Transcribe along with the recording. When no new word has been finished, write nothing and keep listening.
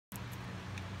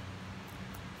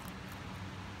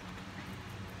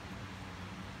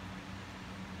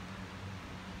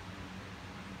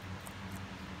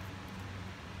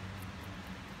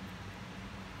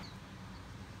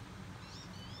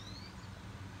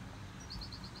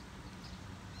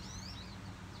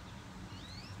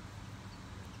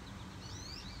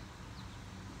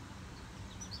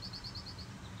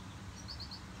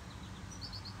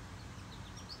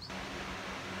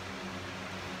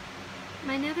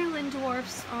My Netherland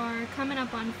dwarfs are coming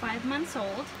up on 5 months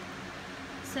old,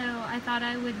 so I thought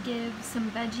I would give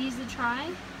some veggies a try.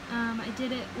 I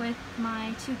did it with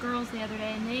my 2 girls the other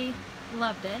day and they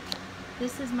loved it.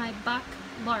 This is my buck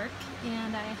Lark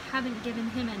and I haven't given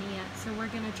him any yet, so we're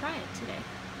going to try it today.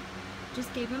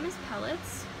 Just gave him his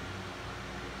pellets.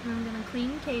 And I'm going to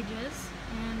clean cages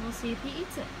and we'll see if he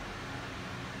eats it.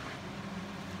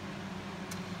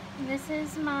 And this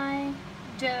is my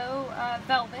doe,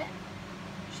 Velvet.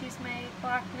 She's my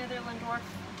black Netherland dwarf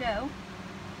doe.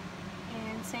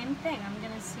 And same thing, I'm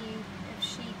going to see if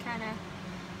she kind of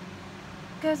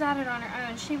goes at it on her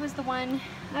own. She was the one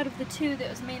out of the 2 that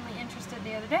was mainly interested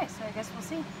the other day, so I guess we'll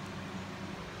see.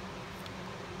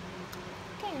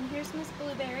 Okay, and here's Miss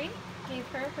Blueberry. Gave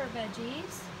her her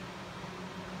veggies.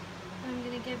 I'm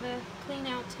going to give a clean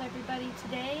out to everybody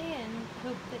today and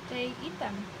hope that they eat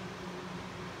them.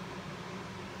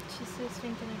 She's so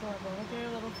stinking adorable. Look at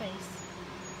her little face.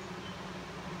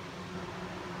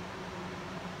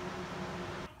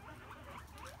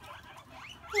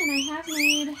 And I have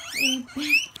made a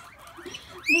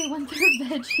they want their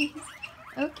veggies.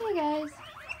 Okay, guys.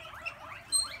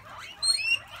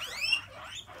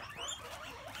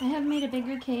 I have made a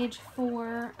bigger cage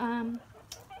for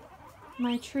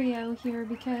my trio here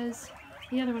because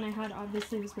the other one I had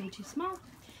obviously was way too small.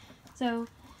 So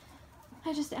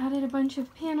I just added a bunch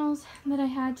of panels that I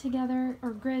had together,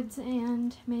 or grids,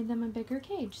 and made them a bigger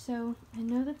cage. So I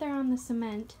know that they're on the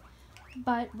cement,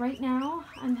 but right now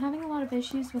I'm having a lot of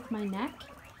issues with my neck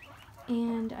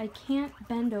and I can't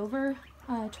bend over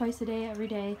twice a day every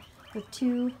day with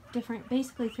 2 different,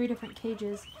 basically 3 different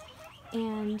cages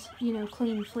and, you know,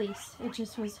 clean fleece. It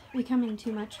just was becoming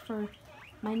too much for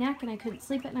my neck and I couldn't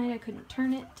sleep at night. I couldn't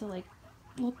turn it to like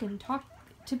look and talk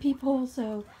to people.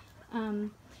 So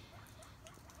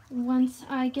once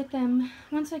I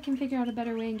can figure out a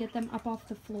better way and get them up off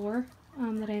the floor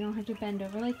that I don't have to bend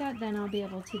over like that, then I'll be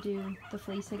able to do the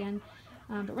fleece again.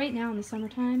 But right now in the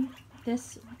summertime,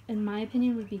 this, in my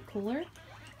opinion, would be cooler.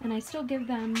 And I still give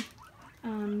them,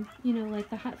 you know, like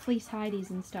the hot fleece hideys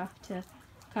and stuff to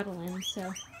cuddle in.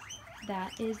 So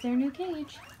that is their new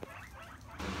cage.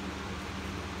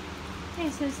 Okay,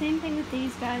 so same thing with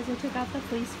these guys. I took out the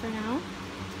fleece for now.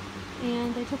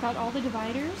 And I took out all the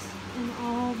dividers and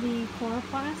all the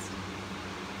chloroplast.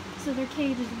 So their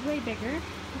cage is way bigger,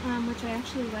 which I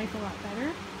actually like a lot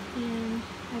better. And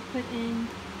I put in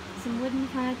some wooden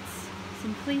huts,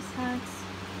 some fleece huts.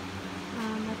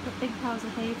 I put big piles of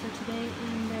hay for today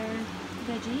and their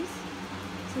veggies.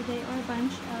 So they are a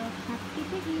bunch of happy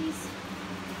piggies.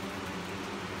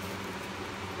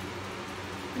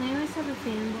 And I always have a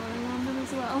fan blowing on them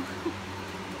as well.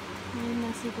 My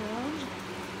messy girl.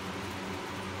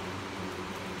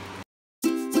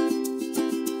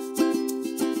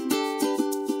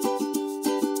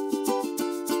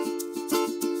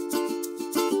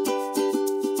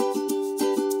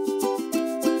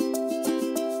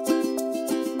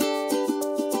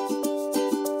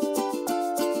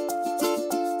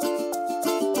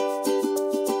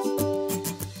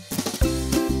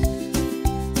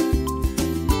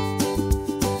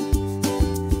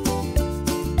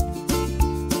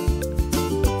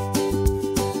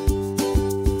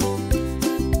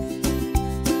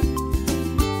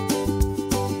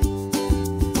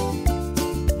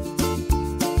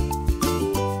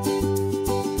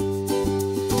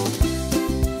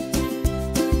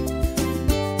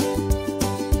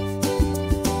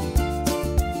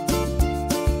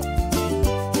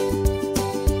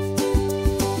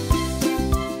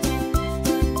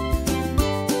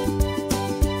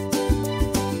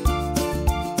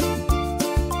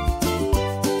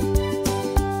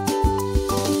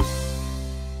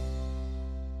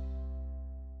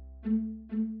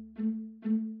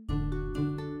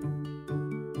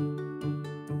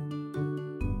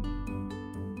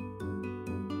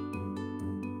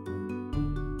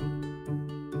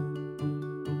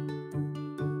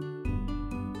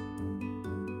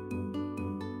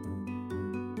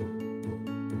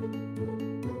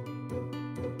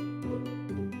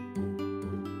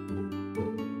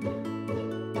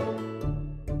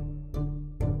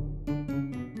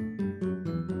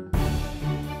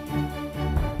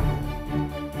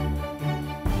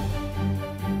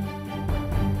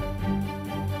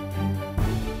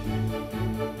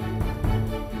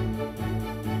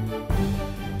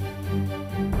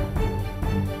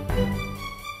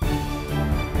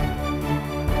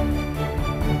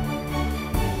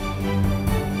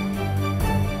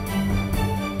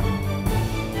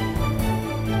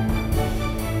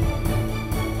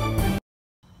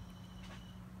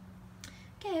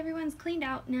 Everyone's cleaned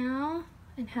out now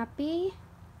and happy.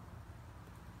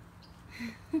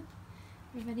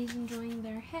 Everybody's enjoying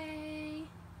their hay.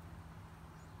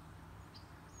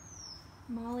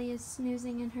 Molly is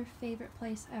snoozing in her favorite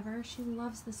place ever. She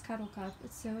loves this cuddle cup.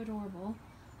 It's so adorable.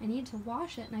 I need to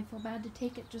wash it, and I feel bad to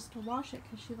take it just to wash it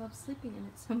because she loves sleeping in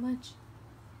it so much.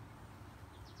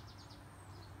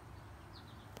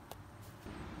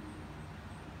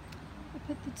 I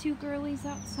put the two girlies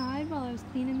outside while I was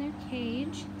cleaning their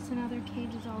cage, so now their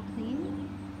cage is all clean.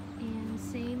 And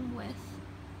same with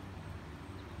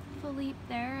Philippe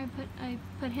there. I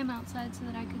put him outside so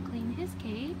that I could clean his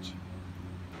cage.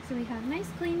 So we have nice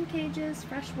clean cages,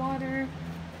 fresh water,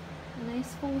 a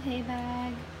nice full hay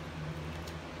bag.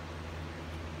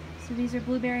 So these are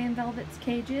Blueberry and Velvet's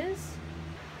cages.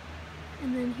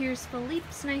 And then here's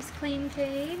Philippe's nice clean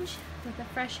cage with a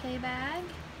fresh hay bag.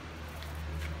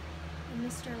 And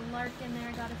Mr. Larkin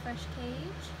there got a fresh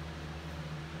cage.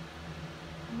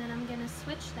 And then I'm gonna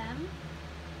switch them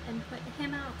and put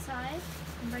him outside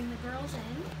and bring the girls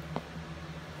in.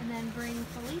 And then bring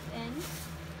Philippe in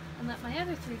and let my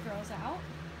other three girls out.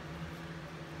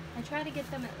 I try to get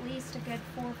them at least a good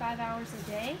 4 or 5 hours a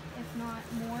day, if not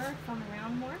more, if I'm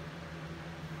around more.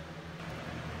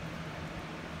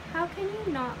 How can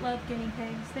you not love guinea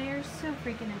pigs? They are so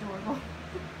freaking adorable.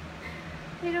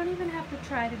 They don't even have to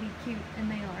try to be cute, and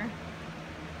they are.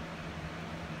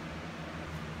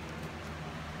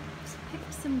 Just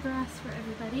picked some grass for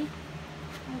everybody,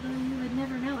 although you would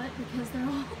never know it because they're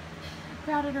all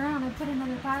crowded around. I put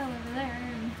another pile over there,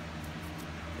 and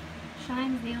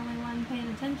Shine's the only one paying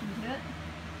attention to it.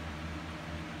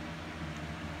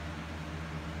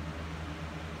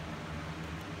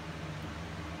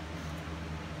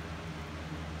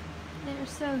 They're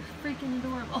so freaking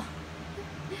adorable.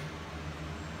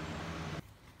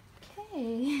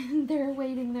 Okay, they're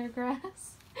waiting their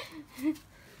grass.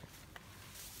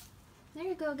 There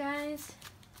you go, guys.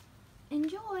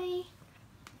 Enjoy.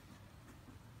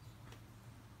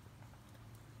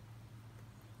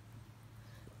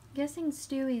 Guessing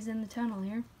Stewie's in the tunnel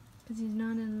here, because he's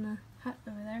not in the hut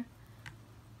over there.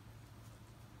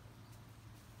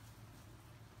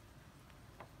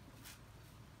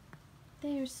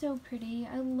 They are so pretty.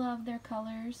 I love their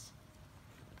colors.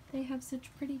 They have such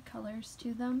pretty colors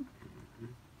to them.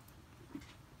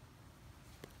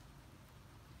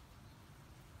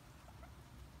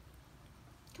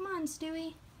 Come on,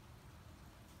 Stewie.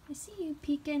 I see you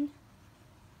peeking.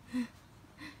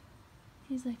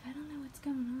 He's like, I don't know what's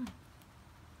going on.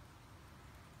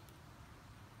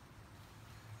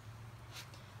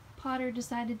 Potter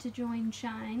decided to join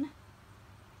Shine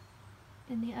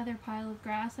in the other pile of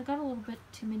grass. I got a little bit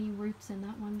too many roots in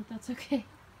that one, but that's okay.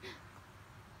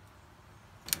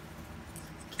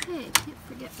 Okay, can't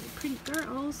forget my pretty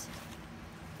girls.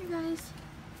 Here, guys.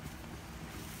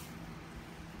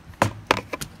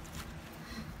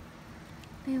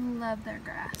 They love their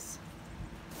grass.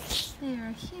 They are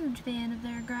a huge fan of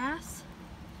their grass.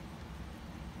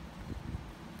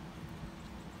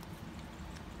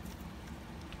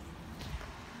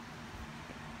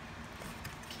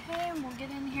 Okay, and we'll get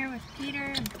in here with Peter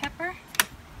and Pepper.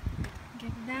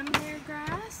 Give them their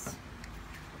grass.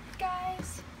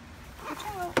 Guys, watch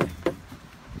out.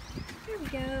 Here we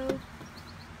go.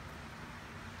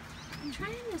 I'm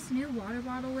trying this new water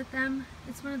bottle with them.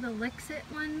 It's one of the Lixit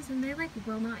ones, and they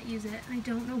will not use it. I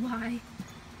don't know why.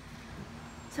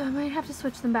 So I might have to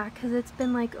switch them back because it's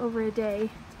been like over a day.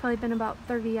 It's probably been about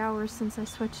 30 hours since I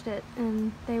switched it,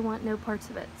 and they want no parts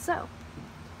of it. So,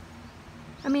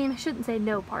 I mean, I shouldn't say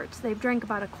no parts. They've drank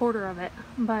about a quarter of it,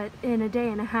 but in a day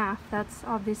and a half, that's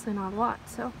obviously not a lot.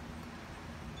 So,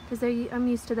 because I'm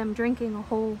used to them drinking a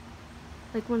whole,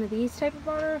 like one of these type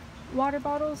of water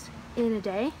bottles in a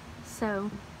day.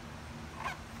 So,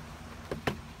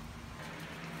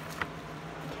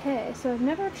 okay, so I've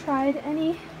never tried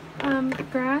any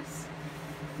grass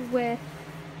with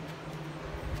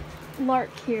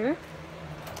Lark here.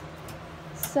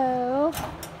 So,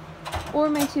 or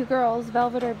my two girls,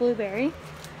 Velvet or Blueberry.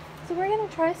 So we're gonna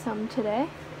try some today.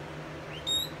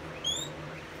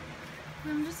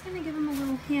 I'm just gonna give him a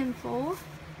little handful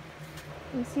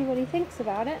and see what he thinks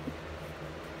about it.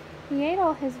 He ate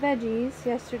all his veggies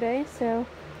yesterday, so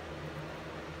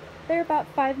they're about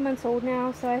 5 months old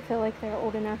now, so I feel like they're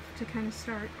old enough to kind of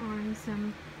start on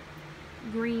some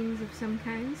greens of some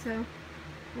kind, so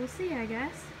we'll see, I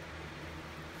guess.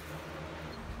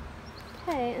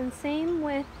 Okay, and same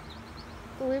with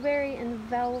Blueberry and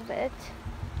Velvet.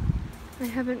 I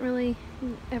haven't really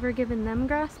ever given them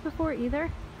grass before either,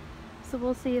 so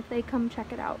we'll see if they come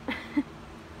check it out.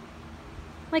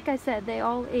 Like I said, they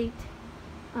all ate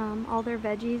all their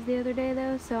veggies the other day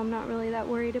though, so I'm not really that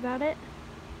worried about it.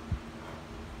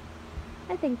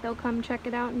 I think they'll come check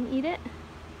it out and eat it.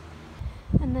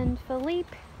 And then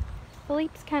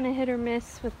Philippe's kind of hit or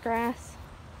miss with grass.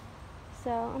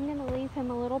 So I'm going to leave him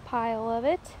a little pile of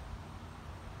it.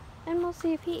 And we'll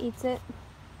see if he eats it.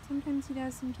 Sometimes he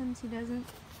does, sometimes he doesn't.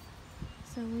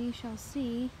 So we shall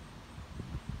see.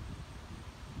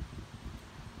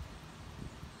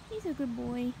 He's a good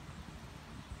boy.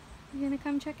 You gonna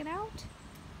come check it out?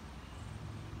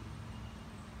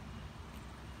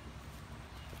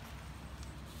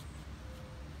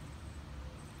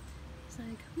 He's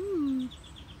like, Come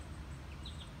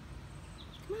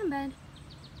on, bud.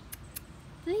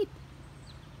 Sleep.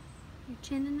 Your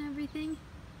chin and everything.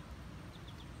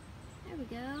 There we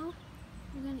go.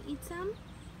 You're gonna eat some?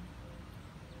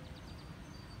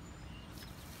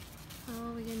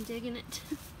 Oh, we're gonna dig in it.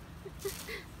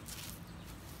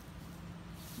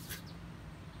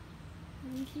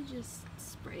 I think he just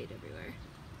sprayed everywhere.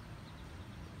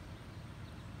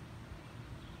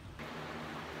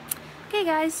 Okay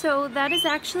guys, so that is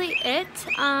actually it.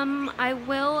 I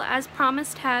will, as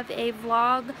promised, have a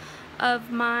vlog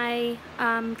of my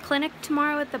clinic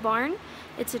tomorrow at the barn.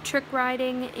 It's a trick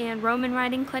riding and Roman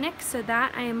riding clinic, so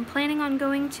that I am planning on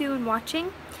going to and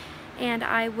watching, and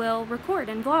I will record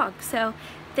and vlog. So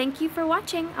thank you for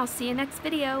watching. I'll see you next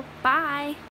video. Bye!